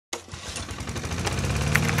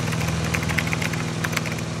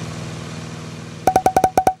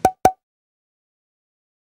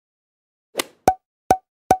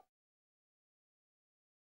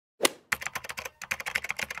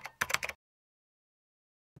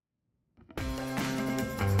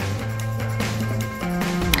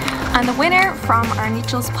And the winner from our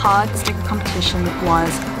Nechells pod sticker competition was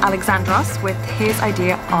Alexandros with his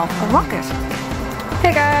idea of a rocket.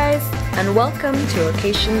 Hey guys, and welcome to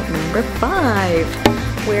location number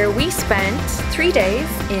 5, where we spent 3 days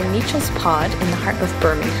in Nechells pod in the heart of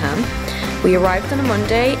Birmingham. We arrived on a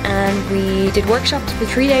Monday and we did workshops for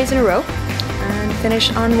 3 days in a row and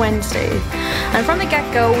finished on Wednesday. And from the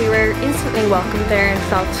get-go we were instantly welcomed there and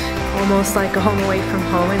felt almost like a home away from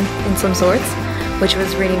home in some sorts, which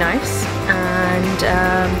was really nice.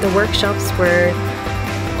 And the workshops were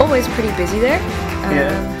always pretty busy there.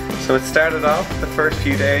 Yeah. So it started off, the first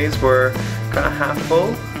few days were kind of half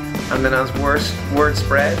full, and then as word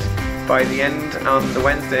spread, by the end on the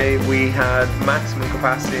Wednesday we had maximum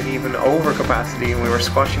capacity and even over capacity, and we were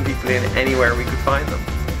squashing people in anywhere we could find them.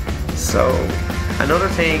 So another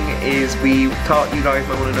thing is we thought you guys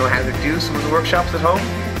might want to know how to do some of the workshops at home.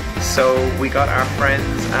 So we got our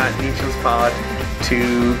friends at Nechells Pod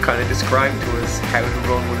to kind of describe to us how to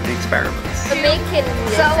run one of the experiments. We're making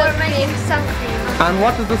sun cream. And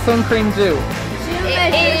what does the sun cream do?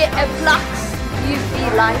 It blocks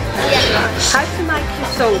UV light. Yeah. How to make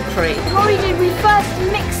your sun cream? What we did, we first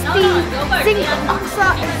mixed the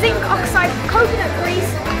zinc oxide, coconut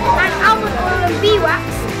grease and almond oil and beeswax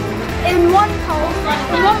in one pot.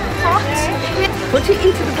 Put it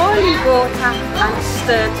into the boiling water and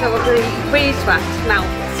stir till the beeswax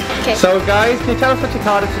melts. Okay. So guys, can you tell us what you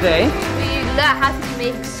taught us today? We learned how to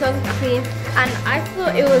make sun cream, and I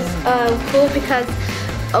thought it was cool because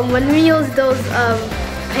when we use those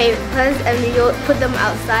papers and we put them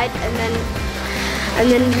outside,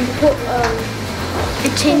 and then we put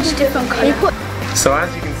it changed different colour. So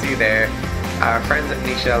as you can see there, our friends at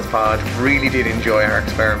Nechells Pod really did enjoy our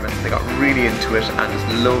experiments. They got really into it and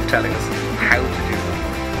just loved telling us how to do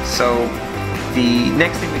them. So the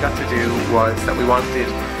next thing we got to do was that we wanted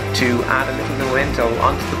to add a little memento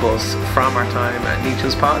onto the bus from our time at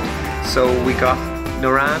Nechells Pod. So we got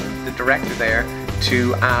Noran, the director there,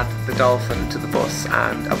 to add the dolphin to the bus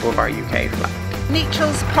and above our UK flag.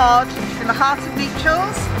 Nechells Pod in the heart of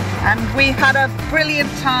Nechells, and we've had a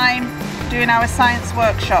brilliant time doing our science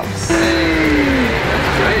workshops.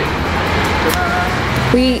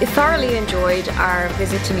 We thoroughly enjoyed our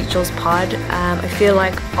visit to Nechells Pod. I feel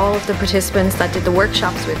like all of the participants that did the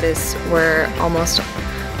workshops with us were almost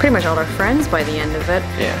pretty much all our friends by the end of it.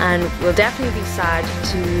 Yeah. And we'll definitely be sad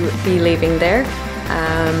to be leaving there.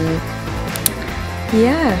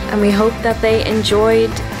 Yeah, and we hope that they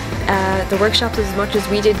enjoyed the workshops as much as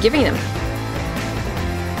we did giving them.